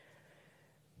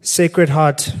Sacred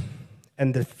Heart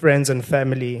and the friends and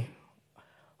family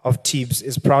of Tibz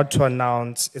is proud to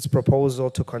announce its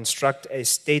proposal to construct a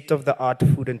state-of-the-art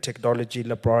food and technology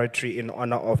laboratory in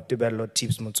honor of Tebello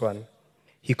Tibz Motsoane.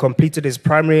 He completed his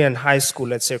primary and high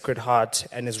school at Sacred Heart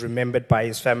and is remembered by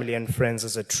his family and friends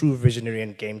as a true visionary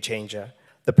and game changer.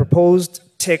 The proposed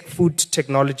food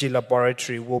technology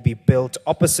laboratory will be built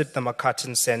opposite the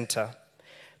Makatan Center.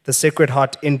 The Sacred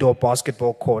Heart indoor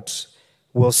basketball court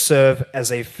will serve as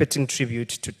a fitting tribute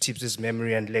to Tibz's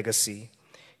memory and legacy,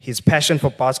 his passion for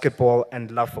basketball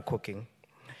and love for cooking.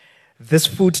 This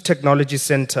food technology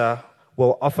center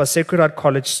will offer Sacred Heart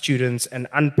College students an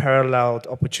unparalleled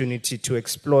opportunity to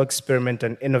explore, experiment,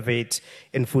 and innovate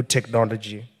in food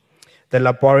technology. The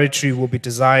laboratory will be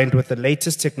designed with the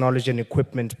latest technology and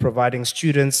equipment, providing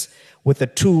students with the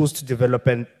tools to develop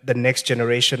the next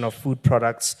generation of food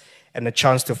products and a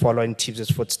chance to follow in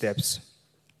Tibz's footsteps.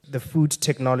 The Food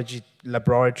Technology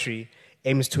Laboratory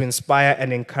aims to inspire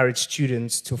and encourage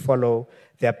students to follow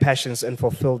their passions and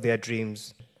fulfill their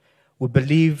dreams. We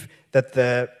believe that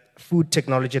the Food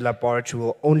Technology Laboratory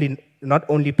will not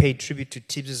only pay tribute to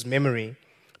Tibz's memory,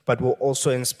 but will also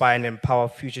inspire and empower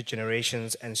future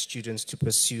generations and students to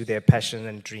pursue their passion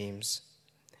and dreams.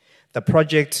 The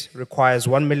project requires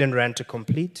 1 million rand to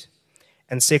complete,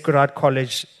 and Sacred Heart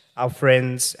College, our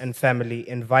friends and family,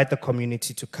 invite the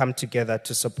community to come together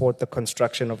to support the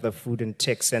construction of the Food and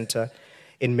Tech Center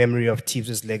in memory of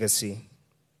Tibz's legacy.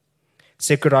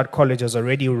 Sacred Heart College has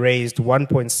already raised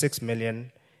 1.6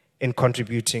 million in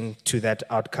contributing to that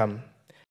outcome.